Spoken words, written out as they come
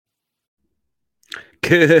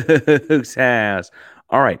Cougs house.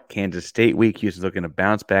 All right, Kansas State week. Houston's looking to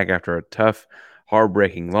bounce back after a tough,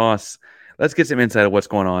 hard-breaking loss. Let's get some insight of what's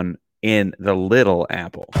going on in the Little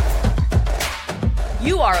Apple.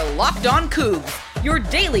 You are Locked On Cougs, your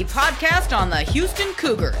daily podcast on the Houston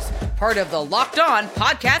Cougars, part of the Locked On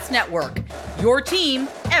Podcast Network, your team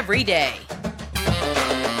every day.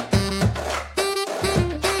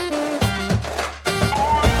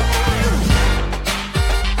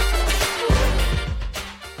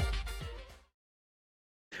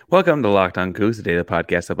 Welcome to Locked On Cougs, the daily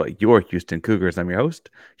podcast about your Houston Cougars. I'm your host,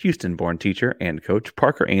 Houston-born teacher and coach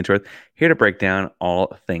Parker Ainsworth, here to break down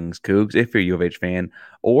all things Cougs. If you're a U of H fan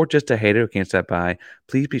or just a hater who can't stop by,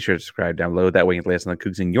 please be sure to subscribe down below. That way you can listen to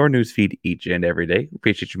Cougs in your newsfeed each and every day.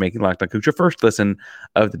 Appreciate you making Locked On Cougs your first listen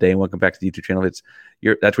of the day. And welcome back to the YouTube channel.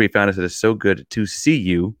 That's where you found us. It is so good to see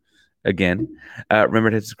you again. Remember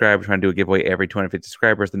to hit subscribe. We're trying to do a giveaway every 250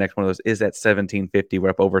 subscribers. The next one of those is at 1750. We're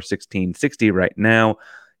up over 1660 right now.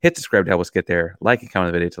 Hit subscribe to help us get there. Like and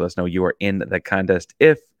comment the video to let us know you are in the contest.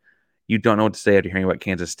 If you don't know what to say after hearing about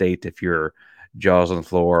Kansas State, if your jaw's on the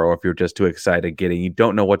floor or if you're just too excited getting, you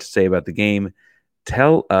don't know what to say about the game,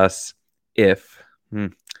 tell us if,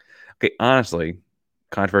 okay, honestly,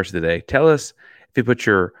 controversy today, tell us if you put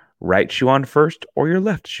your right shoe on first or your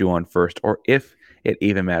left shoe on first, or if it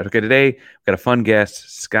even matters. Okay, today we've got a fun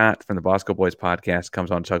guest. Scott from the Bosco Boys podcast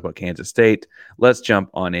comes on to talk about Kansas State. Let's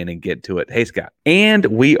jump on in and get to it. Hey, Scott. And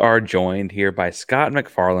we are joined here by Scott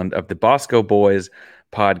McFarland of the Bosco Boys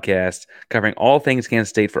podcast, covering all things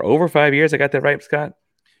Kansas State for over 5 years. I got that right, Scott?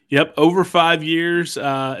 Yep, over 5 years.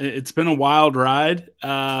 It's been a wild ride,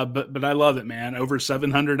 but I love it, man. Over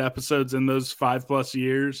 700 episodes in those 5+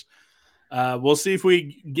 years. We'll see if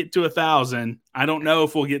we get to 1,000. I don't know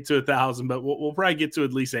if we'll get to 1,000, but we'll probably get to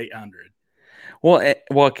at least 800.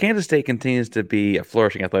 Well, Kansas State continues to be a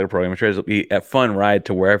flourishing athletic program. I'm sure it'll be a fun ride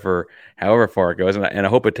to however far it goes, and I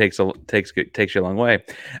hope it takes you a long way.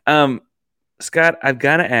 Scott, I've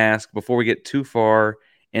got to ask before we get too far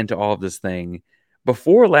into all of this thing.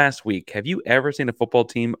 Before last week, have you ever seen a football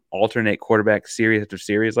team alternate quarterback series after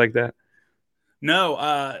series like that? No,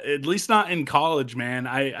 at least not in college, man.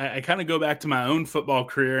 I kind of go back to my own football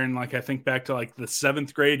career, and I think back to the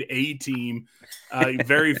 7th grade A team,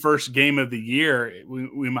 very first game of the year.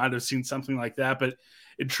 We might have seen something like that, but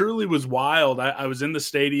it truly was wild. I was in the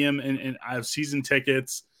stadium, and I have season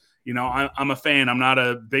tickets. I'm a fan. I'm not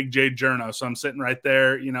a big J journo, so I'm sitting right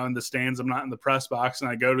there, in the stands. I'm not in the press box, and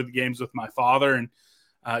I go to the games with my father, and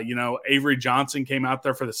Avery Johnson came out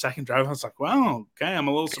there for the second drive. I was like, well, okay, I'm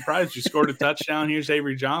a little surprised you scored a touchdown. Here's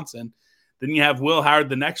Avery Johnson. Then you have Will Howard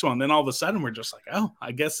the next one. Then all of a sudden we're just like, oh,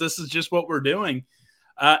 I guess this is just what we're doing.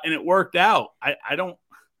 And it worked out. I don't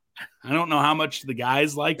know how much the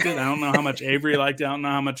guys liked it. I don't know how much Avery liked it. I don't know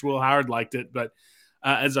how much Will Howard liked it. But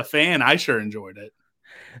as a fan, I sure enjoyed it.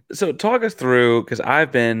 So talk us through, because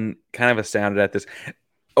I've been kind of astounded at this.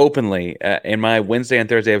 Openly, in my Wednesday and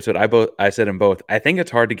Thursday episode, I said in both, I think it's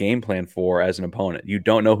hard to game plan for as an opponent. You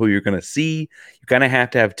don't know who you're going to see. You kind of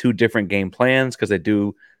have to have two different game plans because they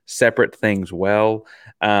do separate things well.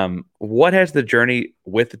 What has the journey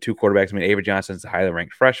with the two quarterbacks? I mean, Avery Johnson's a highly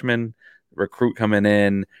ranked freshman, recruit coming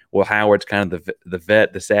in. Will Howard's kind of the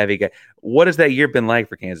vet, the savvy guy. What has that year been like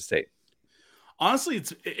for Kansas State? Honestly,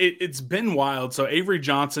 it's been wild. So Avery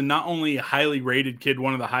Johnson, not only a highly rated kid,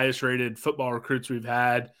 one of the highest rated football recruits we've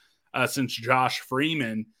had since Josh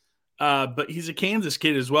Freeman, but he's a Kansas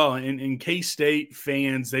kid as well. And K-State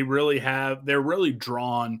fans, they're really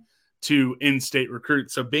drawn to in-state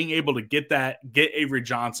recruits. So being able to get Avery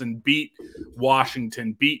Johnson, beat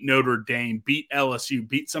Washington, beat Notre Dame, beat LSU,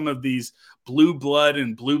 beat some of these blue blood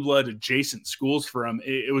adjacent schools for him,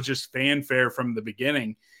 it was just fanfare from the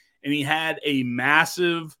beginning. And he had a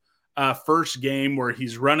massive first game where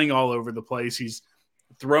he's running all over the place. He's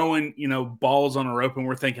throwing, balls on a rope, and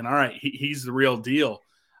we're thinking, all right, he's the real deal.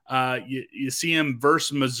 You see him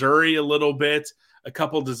versus Missouri a little bit, a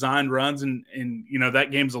couple designed runs, and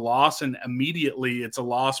that game's a loss. And immediately it's a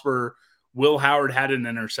loss where Will Howard had an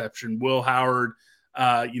interception. Will Howard,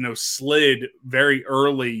 slid very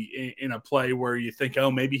early in a play where you think,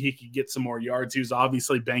 oh, maybe he could get some more yards. He was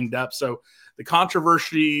obviously banged up. So the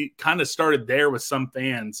controversy kind of started there with some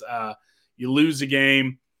fans. You lose a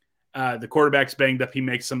game, the quarterback's banged up, he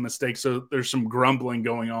makes some mistakes, so there's some grumbling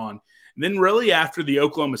going on. And then really after the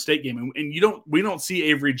Oklahoma State game, and we don't see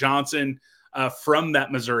Avery Johnson from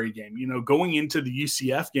that Missouri game. Going into the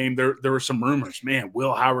UCF game, there were some rumors, man,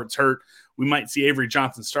 Will Howard's hurt. We might see Avery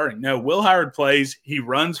Johnson starting. No, Will Howard plays. He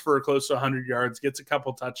runs for close to 100 yards, gets a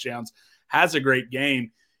couple touchdowns, has a great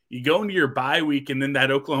game. You go into your bye week, and then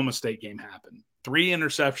that Oklahoma State game happened. 3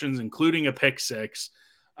 interceptions, including a pick 6.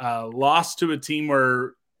 Lost to a team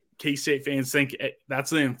where K-State fans think that's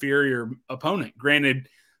the inferior opponent. Granted,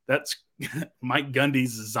 that's Mike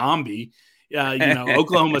Gundy's zombie.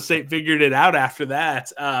 Oklahoma State figured it out after that.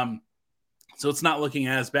 So it's not looking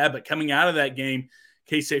as bad. But coming out of that game,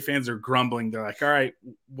 K-State fans are grumbling. They're like, all right,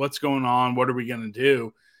 what's going on? What are we going to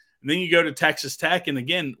do? And then you go to Texas Tech. And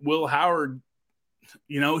again, Will Howard,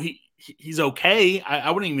 he's okay.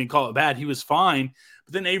 I wouldn't even call it bad. He was fine.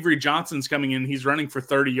 But then Avery Johnson's coming in. He's running for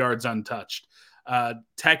 30 yards untouched.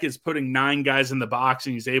 Tech is putting 9 guys in the box,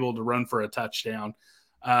 and he's able to run for a touchdown.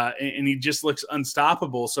 And he just looks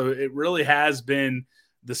unstoppable. So it really has been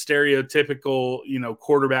the stereotypical,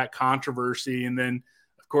 quarterback controversy. And then,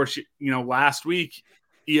 of course, last week,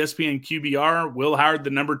 ESPN QBR, Will Howard,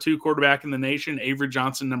 the number 2 quarterback in the nation, Avery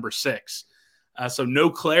Johnson, number 6. So no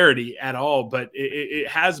clarity at all, but it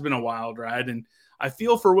has been a wild ride. And I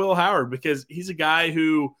feel for Will Howard because he's a guy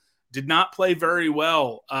who did not play very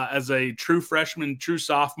well as a true freshman, true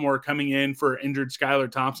sophomore coming in for injured Skylar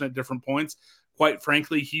Thompson at different points. Quite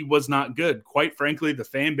frankly, he was not good. Quite frankly, the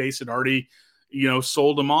fan base had already,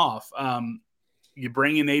 sold him off. You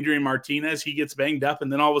bring in Adrian Martinez, he gets banged up,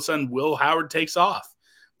 and then all of a sudden Will Howard takes off,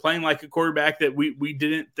 playing like a quarterback that we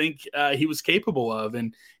didn't think he was capable of.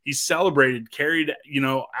 And he's celebrated, carried,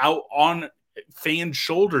 out on fans'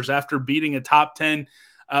 shoulders after beating a top 10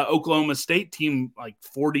 Oklahoma State team like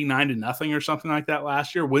 49-0 or something like that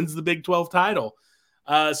last year, wins the Big 12 title.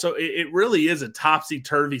 So it really is a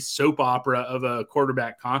topsy-turvy soap opera of a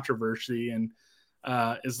quarterback controversy. And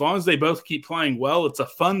as long as they both keep playing well, it's a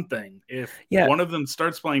fun thing. If one of them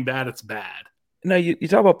starts playing bad, it's bad. No, you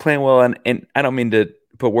talk about playing well, and I don't mean to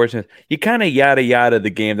put words in. You kind of yada the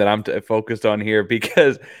game that I'm focused on here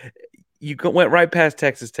because you went right past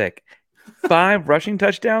Texas Tech. 5 rushing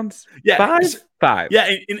touchdowns? Yeah. 5. Yeah,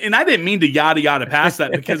 and I didn't mean to yada past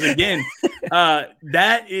that because, again,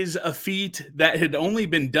 that is a feat that had only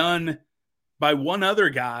been done by one other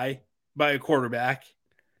guy, by a quarterback,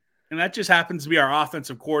 and that just happens to be our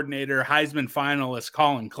offensive coordinator, Heisman finalist,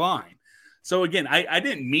 Colin Klein. So, again, I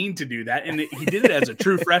didn't mean to do that, and he did it as a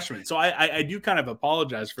true freshman. So I do kind of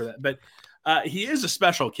apologize for that. But he is a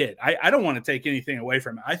special kid. I don't want to take anything away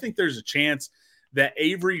from it. I think there's a chance that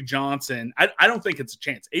Avery Johnson, I don't think it's a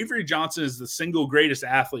chance. Avery Johnson is the single greatest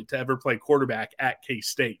athlete to ever play quarterback at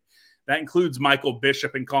K-State. That includes Michael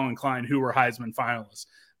Bishop and Colin Klein, who were Heisman finalists.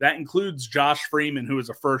 That includes Josh Freeman, who was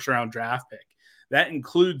a first-round draft pick. That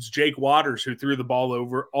includes Jake Waters, who threw the ball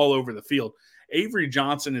all over the field. Avery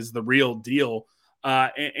Johnson is the real deal,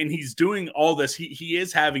 and he's doing all this. He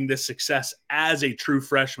is having this success as a true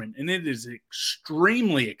freshman, and it is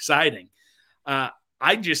extremely exciting.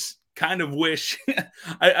 I just kind of wish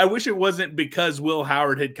I wish it wasn't because Will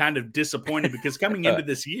Howard had kind of disappointed, because coming into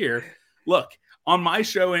this year, look, on my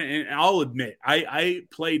show, and I'll admit, I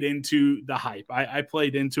played into the hype. I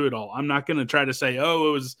played into it all. I'm not going to try to say, it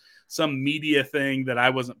was some media thing that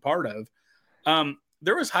I wasn't part of.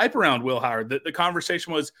 There was hype around Will Howard. The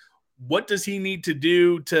conversation was, what does he need to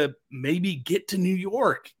do to maybe get to New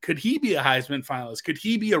York? Could he be a Heisman finalist? Could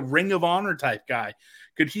he be a Ring of Honor type guy?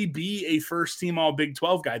 Could he be a first-team All-Big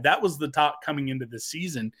 12 guy? That was the talk coming into the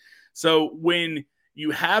season. So when you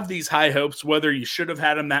have these high hopes, whether you should have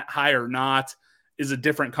had him that high or not is a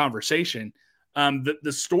different conversation.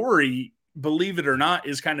 The story, believe it or not,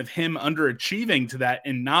 is kind of him underachieving to that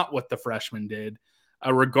and not what the freshman did,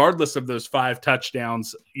 regardless of those 5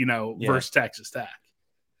 touchdowns, versus Texas Tech.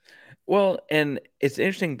 Well, and it's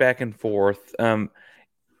interesting back and forth.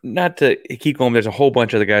 Not to keep going, there's a whole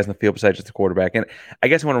bunch of other guys in the field besides just the quarterback. And I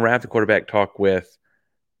guess I want to wrap the quarterback talk with,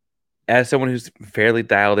 as someone who's fairly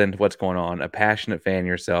dialed into what's going on, a passionate fan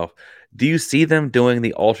yourself, do you see them doing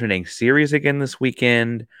the alternating series again this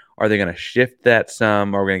weekend? Are they going to shift that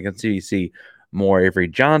some? Are we going to continue to see more Avery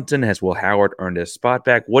Johnson? Has Will Howard earned his spot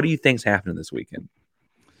back? What do you think's happening this weekend?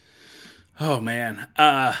 Oh, man.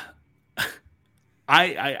 I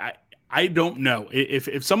don't know.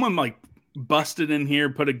 If someone like busted in here,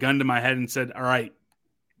 put a gun to my head and said, all right,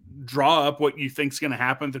 draw up what you think's going to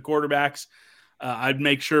happen to quarterbacks, I'd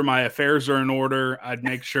make sure my affairs are in order. I'd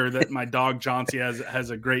make sure that my dog Chauncey has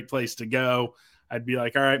a great place to go. I'd be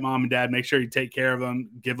like, all right, mom and dad, make sure you take care of them,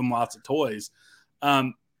 give them lots of toys.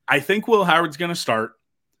 I think Will Howard's going to start.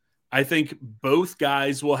 I think both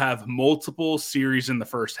guys will have multiple series in the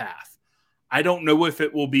first half. I don't know if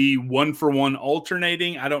it will be 1-for-1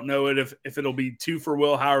 alternating. I don't know if it'll be 2 for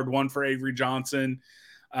Will Howard, 1 for Avery Johnson,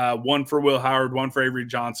 1 for Will Howard, 1 for Avery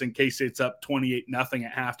Johnson. K-State's up 28-0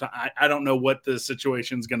 at halftime. I don't know what the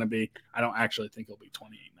situation's going to be. I don't actually think it'll be 28-0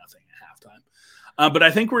 at halftime. But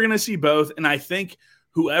I think we're going to see both. And I think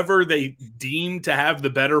whoever they deem to have the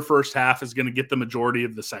better first half is going to get the majority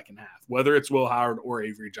of the second half, whether it's Will Howard or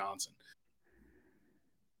Avery Johnson.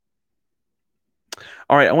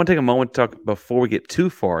 All right, I want to take a moment to talk before we get too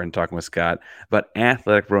far in talking with Scott about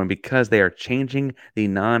Athletic Brewing because they are changing the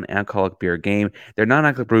non-alcoholic beer game. Their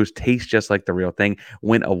non-alcoholic brews taste just like the real thing,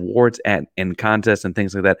 win awards in contests and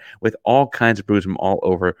things like that with all kinds of brews from all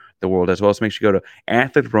over the world as well. So make sure you go to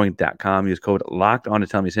athleticbrewing.com, use code LOCKEDON to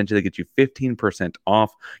tell me essentially they get you 15%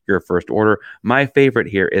 off your first order. My favorite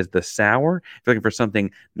here is the sour. If you're looking for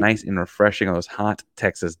something nice and refreshing on those hot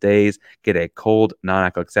Texas days, get a cold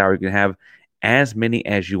non-alcoholic sour. You can have as many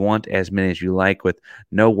as you want, as many as you like, with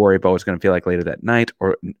no worry about what's going to feel like later that night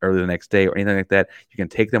or early the next day or anything like that. You can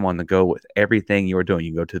take them on the go with everything you are doing.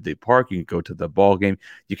 You can go to the park, you can go to the ball game,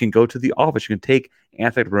 you can go to the office, you can take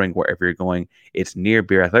Athletic Brewing wherever you're going. It's near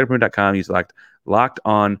beer. Athleticbrewing.com. Use locked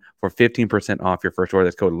on for 15% off your first order.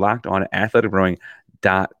 That's code locked on at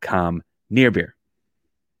athleticbrewing.com. Near beer.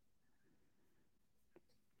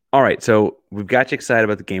 All right, so we've got you excited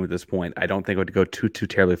about the game at this point. I don't think it would go too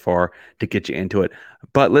terribly far to get you into it.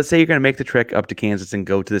 But let's say you're going to make the trek up to Kansas and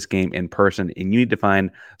go to this game in person, and you need to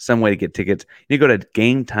find some way to get tickets. You need to go to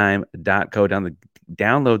gametime.co,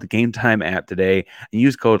 download the Game Time app today, and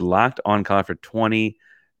use code LOCKEDONCOLLEGE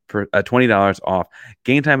for $20 off.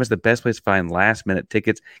 Game Time is the best place to find last-minute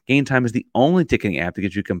tickets. Game Time is the only ticketing app that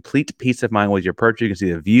gives you complete peace of mind with your purchase. You can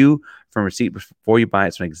see the view from receipt before you buy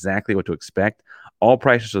it, so exactly what to expect. All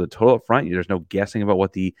prices are the total up front. There's no guessing about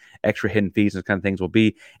what the extra hidden fees and kind of things will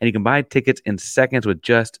be. And you can buy tickets in seconds with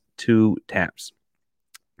just 2 taps.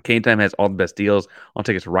 Game Time has all the best deals on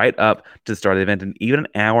tickets right up to the start of the event, and even an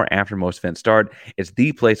hour after most events start. It's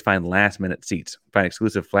the place to find last-minute seats. Find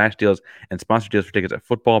exclusive flash deals and sponsored deals for tickets at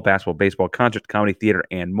football, basketball, baseball, concerts, comedy, theater,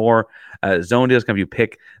 and more. Zone deals come. You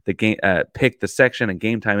pick the section, and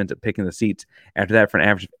Game Time ends up picking the seats. After that, for an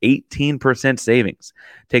average of 18% savings.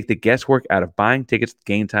 Take the guesswork out of buying tickets.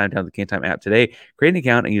 Game Time, download the Game Time app today. Create an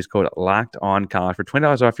account and use code LOCKEDONCOLLEGE for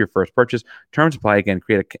 $20 off your first purchase. Terms apply. Again,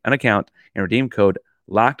 create an account and redeem code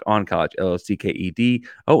Locked On College, LOCKEDONCOLLEGE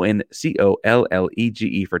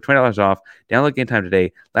for $20 off. Download Game Time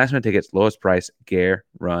today. Last minute tickets, lowest price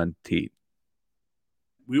guaranteed.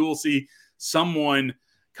 We will see someone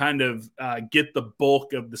kind of get the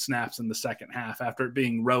bulk of the snaps in the second half after it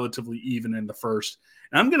being relatively even in the first.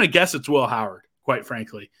 And I'm going to guess it's Will Howard, quite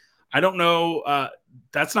frankly. I don't know.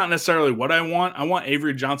 That's not necessarily what I want. I want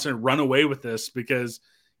Avery Johnson to run away with this because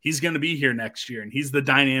he's going to be here next year, and he's the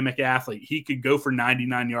dynamic athlete. He could go for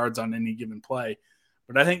 99 yards on any given play.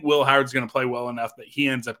 But I think Will Howard's going to play well enough that he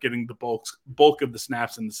ends up getting the bulk of the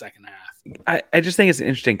snaps in the second half. I just think it's an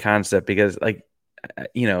interesting concept because,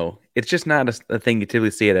 it's just not a thing you typically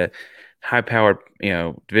see at a high-powered,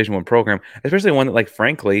 Division I program, especially one that,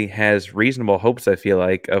 frankly, has reasonable hopes, I feel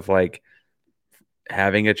like, of,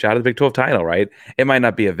 having a shot at the Big 12 title, right? It might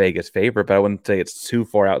not be a Vegas favorite, but I wouldn't say it's too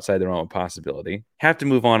far outside the realm of possibility. Have to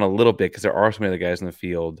move on a little bit because there are so many other guys in the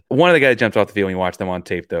field. One of the guys that jumps off the field when you watch them on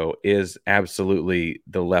tape, though, is absolutely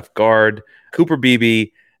the left guard, Cooper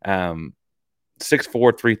Beebe, 6'4",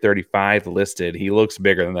 335 listed. He looks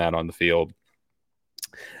bigger than that on the field.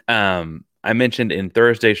 I mentioned in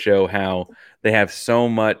Thursday's show how they have so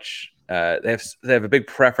much, they have a big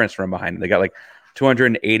preference for him behind him. They got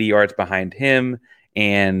 280 yards behind him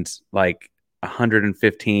and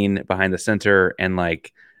 115 behind the center, and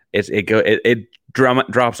it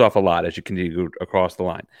drops off a lot as you continue across the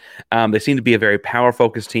line. They seem to be a very power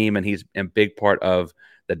focused team, and he's a big part of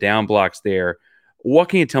the down blocks there. What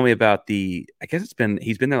can you tell me about he's been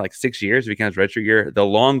there 6 years, if he counts redshirt year, the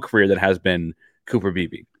long career that has been Cooper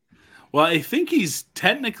Beebe? Well, I think he's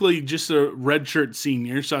technically just a redshirt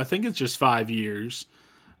senior, so I think it's just 5 years.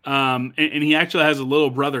 And he actually has a little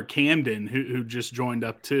brother, Camden, who just joined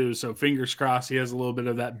up too. So fingers crossed he has a little bit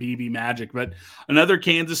of that BB magic. But another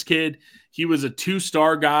Kansas kid, he was a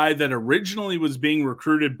 2-star guy that originally was being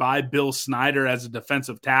recruited by Bill Snyder as a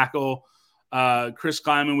defensive tackle. Chris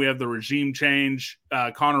Kleiman, we have the regime change.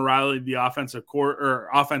 Connor Riley, the offensive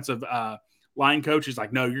line coach, is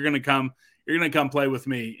like, no, you're going to come play with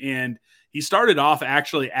me. And he started off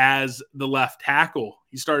actually as the left tackle.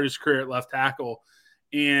 He started his career at left tackle.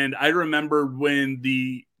 And I remember when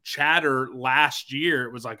the chatter last year,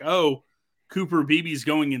 it was like, oh, Cooper Beebe's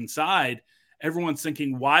going inside. Everyone's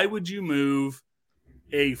thinking, why would you move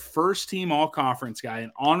a first-team all-conference guy,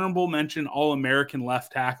 an honorable mention All-American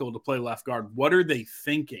left tackle to play left guard? What are they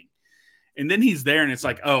thinking? And then he's there, and it's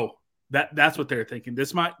like, oh, that's what they're thinking.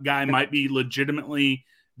 This guy might be legitimately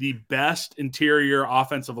the best interior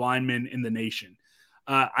offensive lineman in the nation.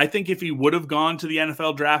 I think if he would have gone to the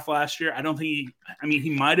NFL draft last year, I don't think he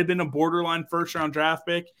might have been a borderline first-round draft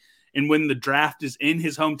pick. And when the draft is in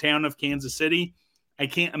his hometown of Kansas City, I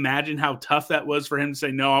can't imagine how tough that was for him to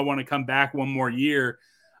say, no, I want to come back one more year,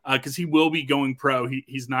 because he will be going pro.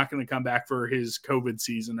 He's not going to come back for his COVID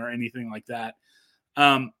season or anything like that.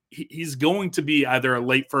 He's going to be either a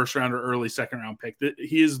late first round or early second round pick.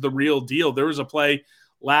 He is the real deal. There was a play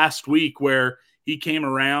last week where he came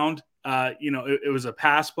around, it was a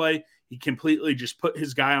pass play. He completely just put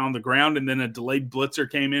his guy on the ground, and then a delayed blitzer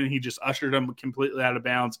came in and he just ushered him completely out of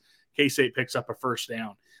bounds. K-State picks up a first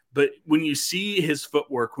down. But when you see his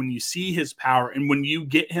footwork, when you see his power, and when you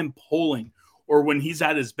get him pulling, or when he's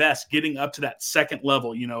at his best, getting up to that second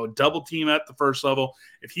level, a double team at the first level,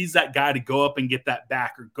 if he's that guy to go up and get that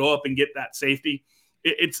back or go up and get that safety,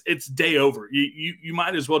 it's day over. You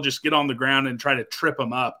might as well just get on the ground and try to trip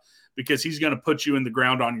him up, because he's going to put you in the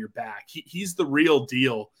ground on your back. He's the real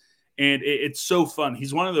deal, and it's so fun.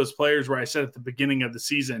 He's one of those players where I said at the beginning of the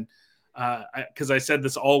season, because I said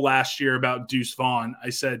this all last year about Deuce Vaughn, I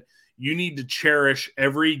said, you need to cherish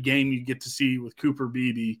every game you get to see with Cooper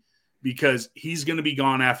Beebe, because he's going to be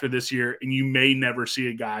gone after this year, and you may never see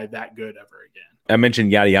a guy that good ever again. I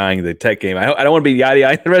mentioned yada-yaing the Tech game. I don't want to be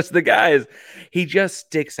yada-yaing the rest of the guys. He just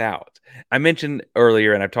sticks out. I mentioned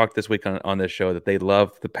earlier, and I've talked this week on this show, that they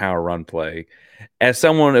love the power run play. As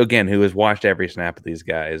someone, again, who has watched every snap of these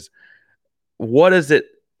guys, what does it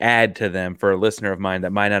add to them for a listener of mine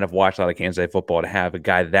that might not have watched a lot of Kansas State football to have a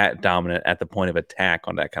guy that dominant at the point of attack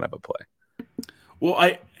on that kind of a play?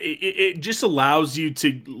 Well, it just allows you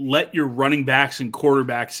to let your running backs and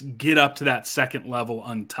quarterbacks get up to that second level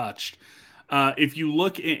untouched. If you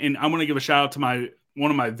look, and I'm going to give a shout out to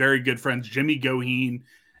one of my very good friends, Jimmy Goheen.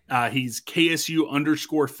 He's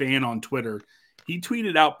KSU_fan on Twitter. He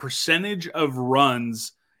tweeted out percentage of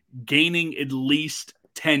runs gaining at least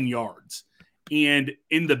 10 yards. And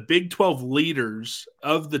in the Big 12 leaders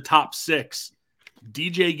of the top 6,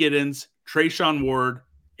 DJ Giddens, Trayshawn Ward,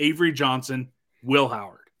 Avery Johnson, Will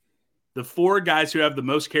Howard. The 4 guys who have the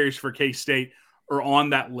most carries for K-State are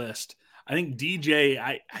on that list. I think DJ,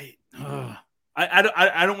 I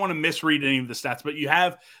don't want to misread any of the stats, but you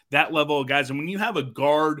have that level of guys. And when you have a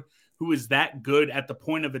guard who is that good at the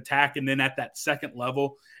point of attack and then at that second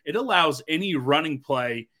level, it allows any running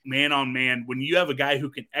play, man on man, when you have a guy who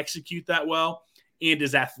can execute that well and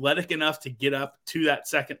is athletic enough to get up to that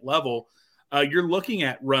second level, you're looking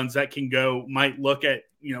at runs that might look at,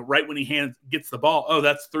 right when he gets the ball, oh,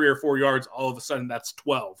 that's 3 or 4 yards. All of a sudden, that's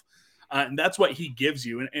 12. And that's what he gives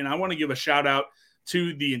you. And I want to give a shout out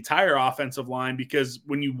to the entire offensive line, because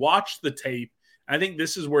when you watch the tape, I think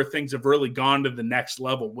this is where things have really gone to the next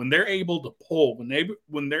level. When they're able to pull, when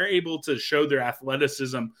they're able to show their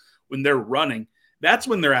athleticism, when they're running, that's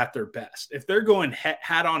when they're at their best. If they're going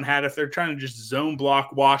hat on hat, if they're trying to just zone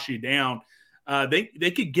block, wash you down,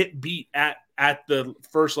 they could get beat at the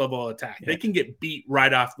first level of attack. Yeah. They can get beat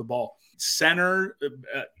right off the ball. Center,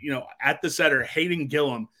 at the center, Hayden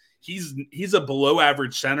Gillum, he's a below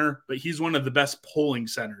average center, but he's one of the best pulling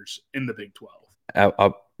centers in the Big 12.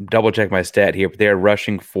 I'll double check my stat here, but they're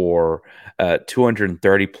rushing for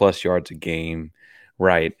 230 plus yards a game,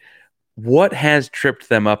 right? What has tripped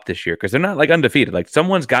them up this year? Because they're not like undefeated. Like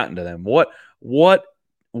someone's gotten to them. What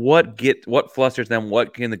flusters them?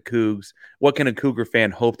 What can a Cougar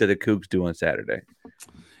fan hope that the Cougs do on Saturday?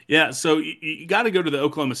 Yeah, so you got to go to the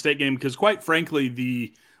Oklahoma State game, because quite frankly,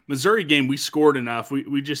 the Missouri game, we scored enough.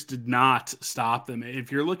 We just did not stop them.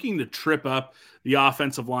 If you're looking to trip up the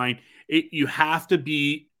offensive line, you have to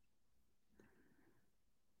be.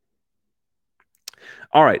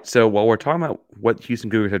 All right, so while we're talking about what Houston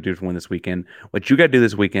Cougars have to do to win this weekend, what you got to do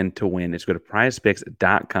this weekend to win is go to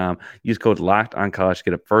prizepicks.com, use code LOCKEDONCollege to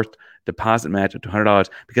get a first deposit match of $200,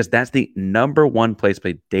 because that's the number one place to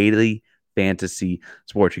play daily fantasy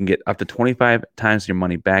sports. You can get up to 25 times your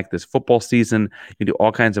money back this football season. You can do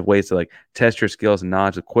all kinds of ways to test your skills and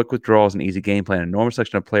knowledge with quick withdrawals and easy game plan, an enormous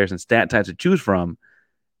selection of players and stat types to choose from.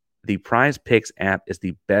 The Prize Picks app is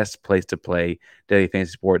the best place to play daily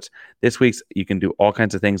fantasy sports. This week, you can do all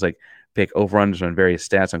kinds of things like pick over-unders on various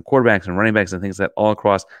stats on quarterbacks and running backs and things like that all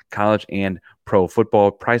across college and pro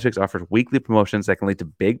football. Prize Picks offers weekly promotions that can lead to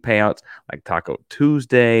big payouts like Taco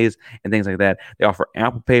Tuesdays and things like that. They offer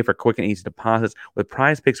Apple Pay for quick and easy deposits. With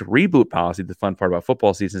Prize Picks reboot policy, the fun part about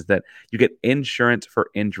football season is that you get insurance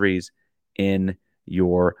for injuries in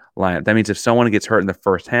your lineup. That means if someone gets hurt in the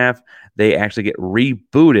first half, they actually get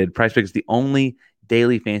rebooted. Prize Picks is the only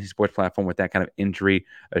daily fantasy sports platform with that kind of injury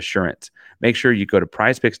assurance. Make sure you go to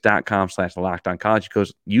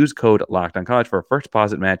prizepicks.com/LockedOnCollege. Use code LockedOnCollege for a first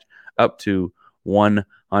deposit match up to $100.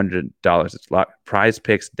 $100. It's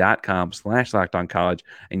prizepicks.com/lockedoncollege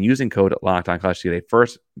and using code lockedoncollege to get a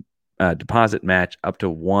first deposit match up to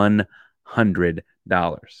 $100.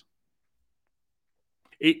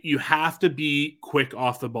 You have to be quick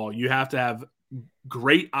off the ball. You have to have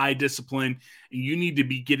great eye discipline, and you need to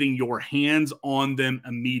be getting your hands on them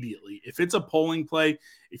immediately. If it's a pulling play,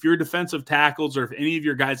 if your defensive tackles or if any of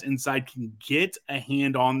your guys inside can get a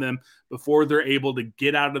hand on them before they're able to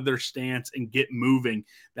get out of their stance and get moving,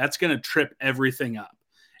 that's going to trip everything up.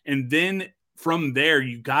 And then from there,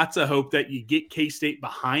 you got to hope that you get K-State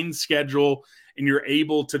behind schedule and you're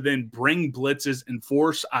able to then bring blitzes and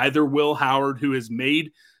force either Will Howard, who has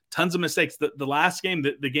made tons of mistakes. The last game,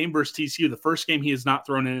 the game versus TCU, the first game, he has not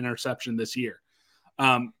thrown an interception this year.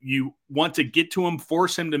 You want to get to him,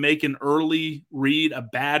 force him to make an early read, a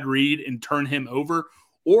bad read, and turn him over.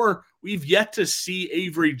 Or we've yet to see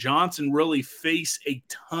Avery Johnson really face a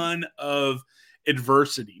ton of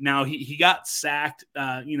adversity. Now, he got sacked,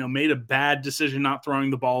 made a bad decision not throwing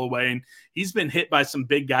the ball away, and he's been hit by some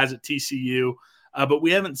big guys at TCU, but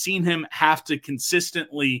we haven't seen him have to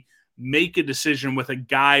consistently make a decision with a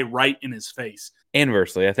guy right in his face.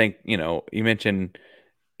 Inversely, I think, you mentioned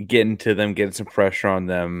getting to them, getting some pressure on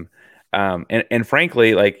them. And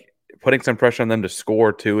frankly, like putting some pressure on them to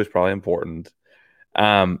score too is probably important.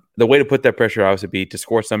 The way to put that pressure obviously be to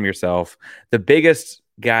score some yourself. The biggest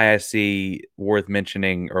guy I see worth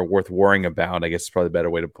mentioning or worth worrying about, I guess is probably a better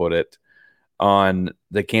way to put it, on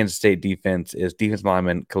the Kansas State defense is defensive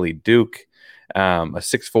lineman Khalid Duke, a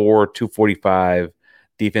 6'4", 245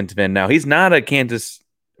 defensive end. Now, he's not a Kansas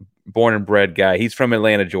born and bred guy. He's from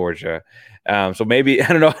Atlanta, Georgia. So maybe, I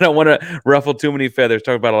don't know, I don't want to ruffle too many feathers,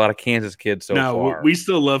 talk about a lot of Kansas kids so far. We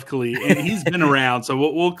still love Khalid, and he's been around, so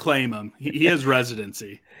we'll claim him. He has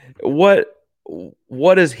residency. What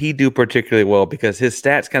does he do particularly well? Because his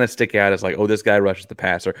stats kind of stick out as like, oh, this guy rushes the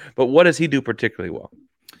passer. But what does he do particularly well?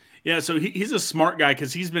 Yeah, so he's a smart guy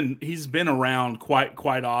because he's been around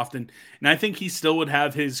quite often, and I think he still would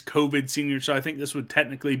have his COVID senior. So I think this would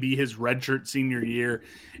technically be his redshirt senior year,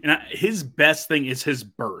 and his best thing is his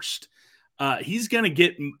burst. He's gonna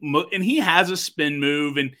get, and he has a spin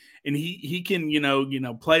move, and he can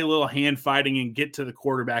play a little hand fighting and get to the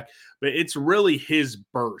quarterback, but it's really his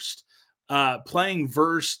burst. Playing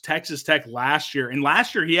versus Texas Tech last year, and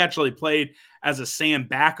last year he actually played as a Sam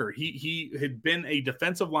backer. He had been a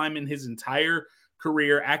defensive lineman his entire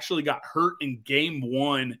career, actually got hurt in game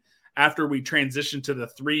one after we transitioned to the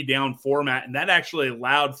 3-down format, and that actually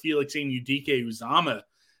allowed Felix Anudike-Uzomah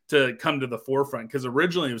to come to the forefront, because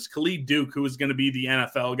originally it was Khalid Duke who was going to be the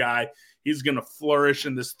NFL guy. He's going to flourish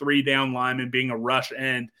in this 3-down lineman being a rush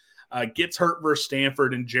end. Gets hurt versus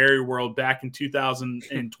Stanford in Jerry World back in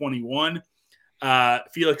 2021.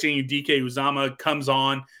 Felix Anudike-Uzomah comes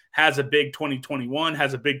on, has a big 2021,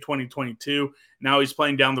 has a big 2022. Now he's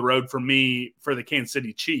playing down the road for me for the Kansas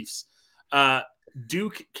City Chiefs.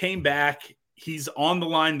 Duke came back. He's on the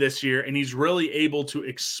line this year, and he's really able to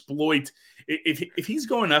exploit. If he's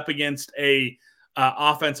going up against a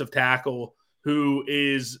offensive tackle who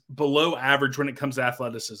is below average when it comes to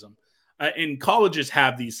athleticism, and colleges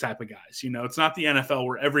have these type of guys. It's not the NFL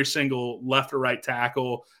where every single left or right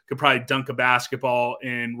tackle could probably dunk a basketball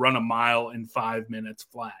and run a mile in 5 minutes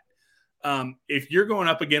flat. If you're going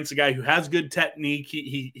up against a guy who has good technique,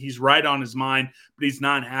 he's right on his mind, but he's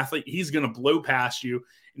not an athlete, he's going to blow past you,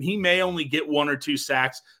 and he may only get 1 or 2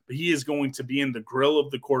 sacks, but he is going to be in the grill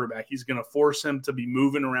of the quarterback. He's going to force him to be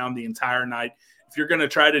moving around the entire night. If you're going to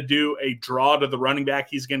try to do a draw to the running back,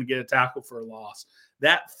 he's going to get a tackle for a loss.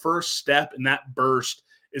 That first step and that burst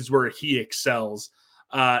is where he excels.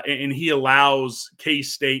 And he allows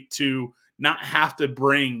K-State to not have to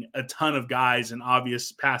bring a ton of guys in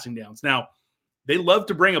obvious passing downs. Now, they love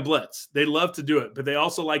to bring a blitz. They love to do it, but they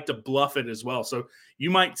also like to bluff it as well. So you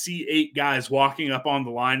might see 8 guys walking up on the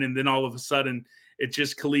line, and then all of a sudden it's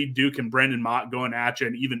just Khalid Duke and Brendan Mott going at you,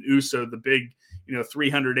 and even Uso, the big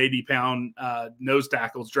 380-pound nose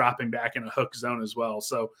tackles, dropping back in a hook zone as well.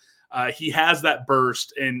 So he has that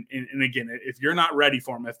burst, and again, if you're not ready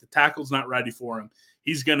for him, if the tackle's not ready for him,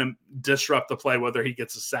 he's going to disrupt the play, whether he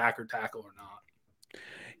gets a sack or tackle or not.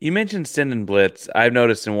 You mentioned sending blitz. I've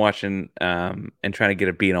noticed in watching and trying to get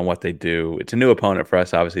a beat on what they do. It's a new opponent for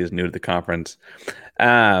us, obviously, is new to the conference.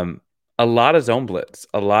 A lot of zone blitz.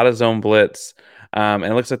 And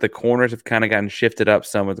it looks like the corners have kind of gotten shifted up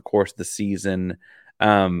some over the course of the season.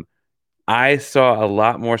 I saw a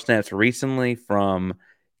lot more snaps recently from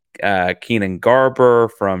Keenan Garber,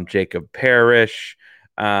 from Jacob Parrish,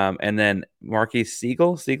 and then Marquise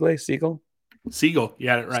Siegel. Siegel, you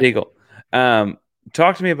had it right. Siegel.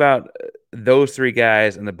 Talk to me about those 3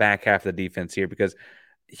 guys in the back half of the defense here, because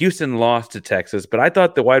Houston lost to Texas, but I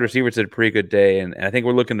thought the wide receivers did a pretty good day, and I think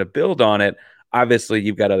we're looking to build on it. Obviously,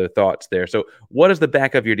 you've got other thoughts there. So what does the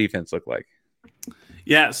back of your defense look like?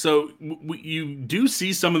 Yeah, so you do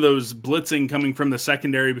see some of those blitzing coming from the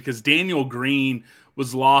secondary because Daniel Green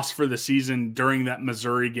was lost for the season during that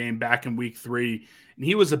Missouri game back in week 3. And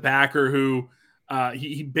he was a backer who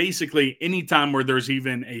he basically, anytime where there's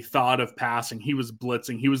even a thought of passing, he was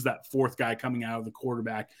blitzing. He was that fourth guy coming out of the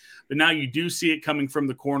quarterback. But now you do see it coming from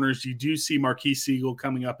the corners. You do see Marquise Siegel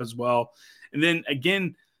coming up as well. And then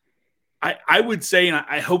again, I would say, and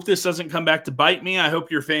I hope this doesn't come back to bite me. I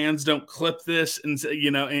hope your fans don't clip this and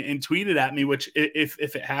and tweet it at me. Which, if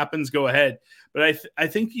it happens, go ahead. But I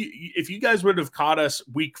think if you guys would have caught us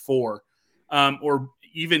week 4, or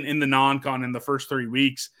even in the non-con in the first 3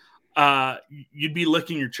 weeks, you'd be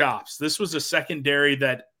licking your chops. This was a secondary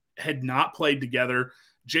that had not played together.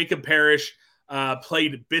 Jacob Parrish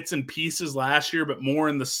played bits and pieces last year, but more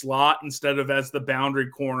in the slot instead of as the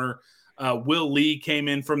boundary corner. Will Lee came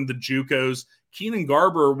in from the JUCOs. Keenan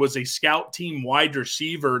Garber was a scout team wide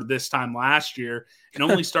receiver this time last year and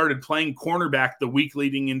only started playing cornerback the week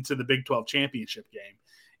leading into the Big 12 championship game.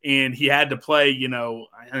 And he had to play,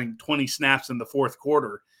 I think 20 snaps in the fourth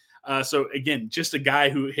quarter. So again, just a guy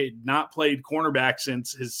who had not played cornerback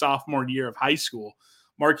since his sophomore year of high school.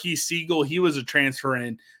 Marquise Siegel, he was a transfer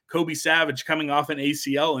in. Kobe Savage coming off an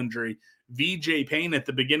ACL injury. VJ Payne at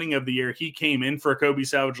the beginning of the year, he came in for Kobe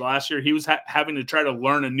Savage last year. He was having to try to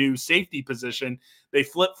learn a new safety position. They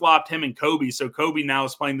flip-flopped him and Kobe, so Kobe now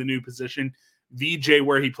is playing the new position, VJ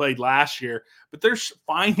where he played last year. But they're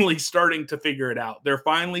finally starting to figure it out. They're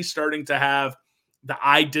finally starting to have the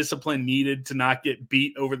eye discipline needed to not get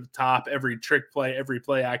beat over the top every trick play, every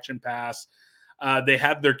play action pass. They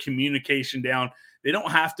have their communication down. They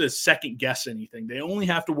don't have to second guess anything. They only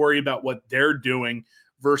have to worry about what they're doing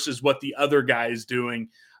versus what the other guy is doing,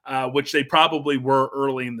 which they probably were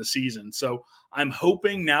early in the season. So I'm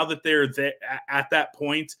hoping now that they're at that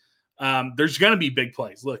point, there's going to be big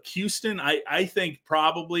plays. Look, Houston, I think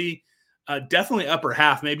probably definitely upper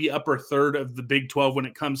half, maybe upper third of the Big 12 when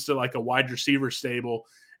it comes to like a wide receiver stable.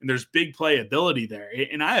 And there's big play ability there.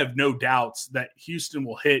 And I have no doubts that Houston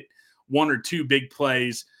will hit 1 or 2 big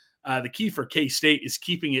plays. The key for K-State is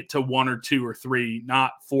keeping it to 1 or 2 or 3,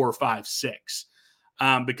 not 4, 5, 6.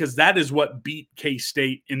 Because that is what beat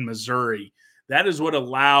K-State in Missouri. That is what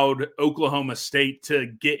allowed Oklahoma State to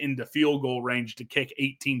get into field goal range to kick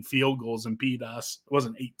 18 field goals and beat us. It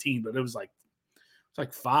wasn't 18, but it was like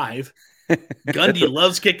 5. Gundy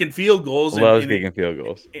loves kicking field goals. Kicking field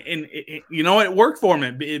goals. And it worked for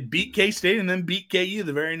him. It beat K-State and then beat KU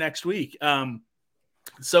the very next week.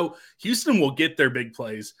 So Houston will get their big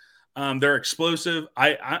plays. They're explosive.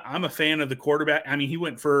 I'm a fan of the quarterback. I mean, he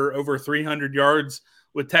went for over 300 yards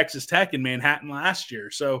with Texas Tech in Manhattan last year.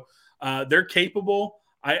 So they're capable.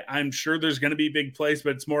 I'm sure there's going to be big plays,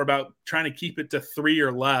 but it's more about trying to keep it to 3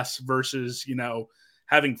 or less versus,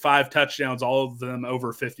 having 5 touchdowns, all of them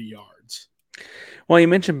over 50 yards. Well, you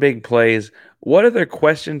mentioned big plays. What other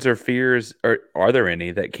questions or fears, or are there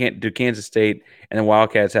any, that Kansas State and the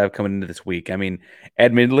Wildcats have coming into this week? I mean,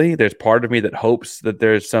 admittedly, there's part of me that hopes that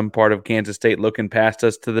there's some part of Kansas State looking past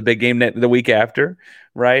us to the big game the week after,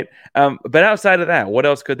 right? But outside of that, what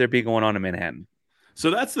else could there be going on in Manhattan?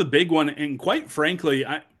 So that's the big one. And quite frankly,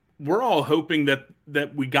 we're all hoping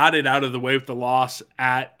that we got it out of the way with the loss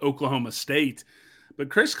at Oklahoma State. But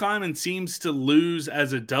Chris Kleiman seems to lose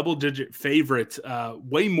as a double-digit favorite,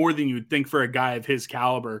 way more than you would think for a guy of his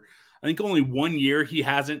caliber. I think only 1 year he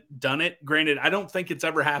hasn't done it. Granted, I don't think it's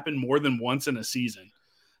ever happened more than once in a season.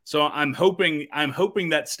 So I'm hoping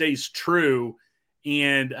that stays true.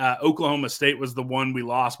 And Oklahoma State was the one we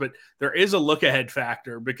lost. But there is a look-ahead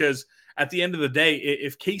factor because at the end of the day,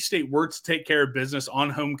 if K-State were to take care of business on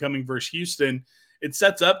homecoming versus Houston, it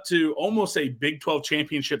sets up to almost a Big 12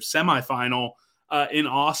 championship semifinal in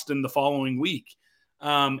Austin the following week.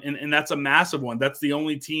 And that's a massive one. That's the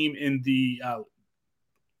only team in the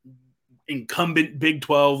incumbent Big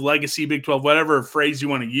 12, legacy Big 12, whatever phrase you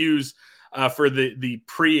want to use for the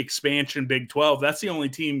pre-expansion Big 12. That's the only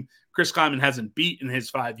team Chris Kleiman hasn't beat in his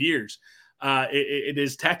 5 years. It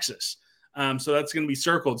is Texas. So that's going to be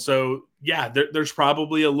circled. So, yeah, there's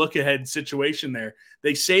probably a look-ahead situation there.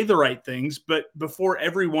 They say the right things, but before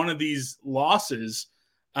every one of these losses –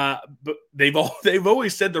 but they've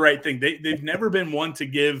always said the right thing. They've never been one to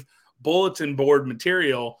give bulletin board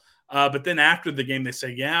material. But then after the game, they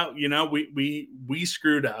say, yeah, we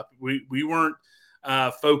screwed up. We weren't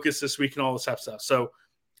focused this week and all this stuff. So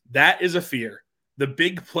that is a fear. The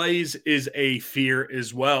big plays is a fear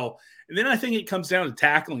as well. And then I think it comes down to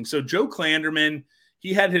tackling. So Joe Klanderman,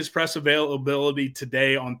 He had his press availability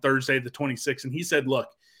today on Thursday, the 26th, and he said, look,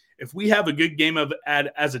 if we have a good game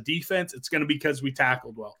as a defense, it's going to be because we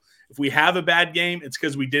tackled well. If we have a bad game, it's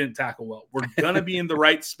because we didn't tackle well. We're going to be in the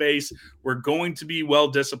right space. We're going to be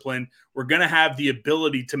well-disciplined. We're going to have the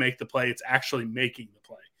ability to make the play. It's actually making the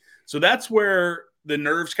play. So that's where the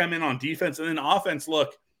nerves come in on defense. And then offense,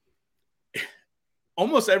 look,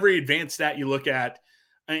 almost every advanced stat you look at,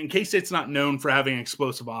 and K-State's not known for having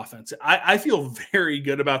explosive offense. I feel very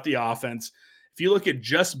good about the offense. If you look at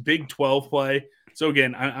just Big 12 play, so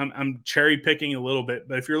again, I'm cherry picking a little bit,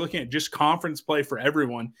 but if you're looking at just conference play for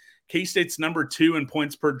everyone, K-State's number 2 in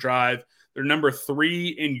points per drive. They're number 3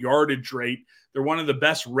 in yardage rate. They're one of the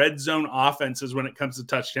best red zone offenses when it comes to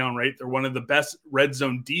touchdown rate. They're one of the best red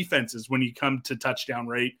zone defenses when you come to touchdown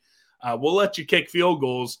rate. We'll let you kick field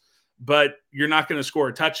goals, but you're not going to score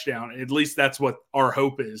a touchdown. At least that's what our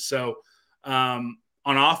hope is. So on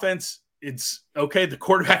offense, it's okay. The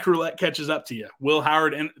quarterback roulette catches up to you. Will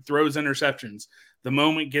Howard throws interceptions. The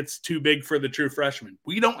moment gets too big for the true freshman.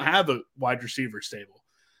 We don't have a wide receiver stable.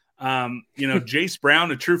 Jace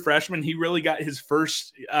Brown, a true freshman, he really got his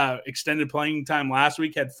first extended playing time last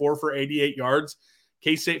week, had 4 for 88 yards.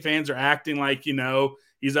 K-State fans are acting like,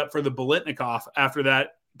 he's up for the Bolitnikoff after that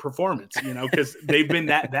performance, because they've been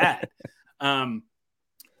that bad.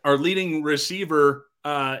 Our leading receiver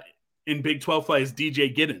in Big 12 play is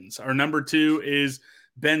DJ Giddens. Our number 2 is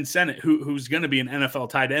Ben Sennett, who's going to be an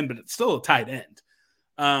NFL tight end, but it's still a tight end.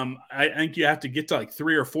 I think you have to get to like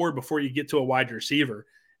 3 or 4 before you get to a wide receiver,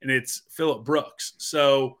 and it's Phillip Brooks.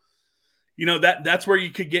 So, that's where you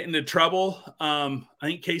could get into trouble. I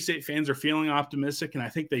think K-State fans are feeling optimistic, and I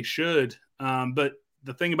think they should. But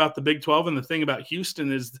the thing about the Big 12 and the thing about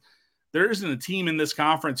Houston is there isn't a team in this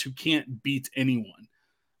conference who can't beat anyone.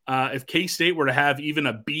 If K-State were to have even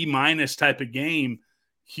a B- type of game,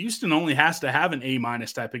 Houston only has to have an A-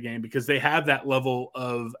 type of game because they have that level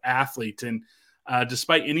of athlete. And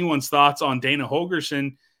despite anyone's thoughts on Dana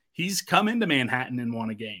Holgorsen, he's come into Manhattan and won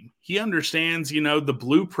a game. He understands, the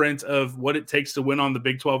blueprint of what it takes to win on the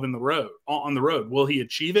Big 12 on the road. Will he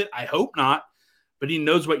achieve it? I hope not, but he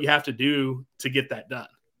knows what you have to do to get that done.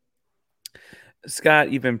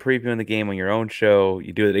 Scott, you've been previewing the game on your own show.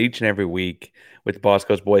 You do it each and every week with the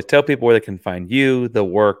Bosco's Boys. Tell people where they can find you, the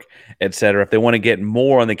work, etc., if they want to get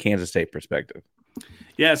more on the Kansas State perspective.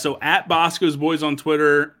 Yeah, so at Bosco's Boys on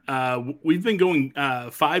Twitter, we've been going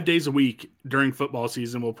 5 days a week during football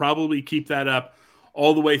season. We'll probably keep that up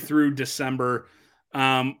all the way through December.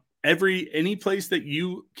 Any place that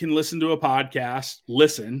you can listen to a podcast,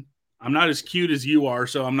 listen. I'm not as cute as you are,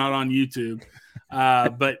 so I'm not on YouTube.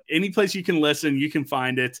 But any place you can listen, you can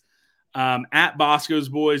find it. At Bosco's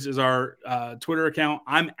Boys is our Twitter account.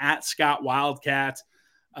 I'm at Scott Wildcat,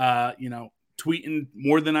 tweeting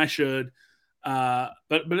more than I should. But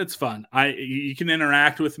it's fun. You can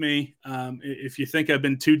interact with me. If you think I've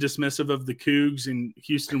been too dismissive of the Cougs and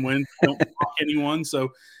Houston wins, don't talk anyone. So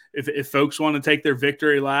if folks want to take their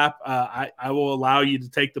victory lap, I will allow you to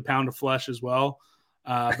take the pound of flesh as well.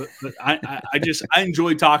 But I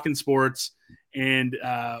enjoy talking sports, and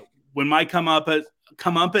when my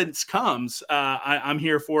comeuppance comes, I'm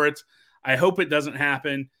here for it. I hope it doesn't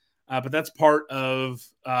happen. But that's part of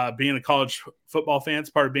being a college football fan. It's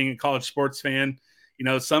part of being a college sports fan.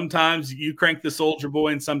 Sometimes you crank the soldier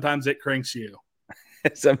boy and sometimes it cranks you.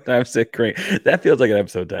 Sometimes it cranks. That feels like an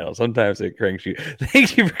episode title. Sometimes it cranks you.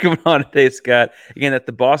 Thank you for coming on today, Scott. Again, that's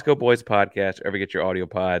the Bosco Boys podcast, wherever you get your audio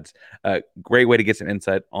pods. Great way to get some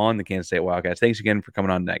insight on the Kansas State Wildcats. Thanks again for coming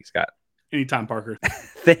on tonight, Scott. Anytime, Parker.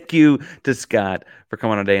 Thank you to Scott for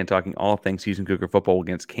coming on today and talking all things Houston Cougar football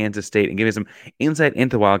against Kansas State and giving some insight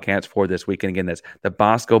into the Wildcats for this week. And again, that's the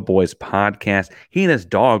Bosco Boys podcast. He and his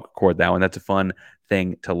dog record that one. That's a fun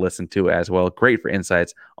thing to listen to as well. Great for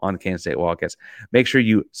insights on the Kansas State Wildcats. Make sure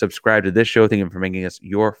you subscribe to this show. Thank you for making us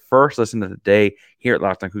your first listen of the day here at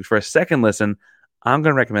Locked On Cougs. For a second listen, I'm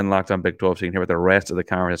going to recommend Locked On Big 12 so you can hear about the rest of the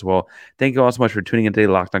conference as well. Thank you all so much for tuning in today.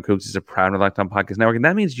 Locked On Cougs is a proud of Locked On Podcast Network, and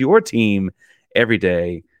that means your team every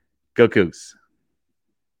day. Go Cougs.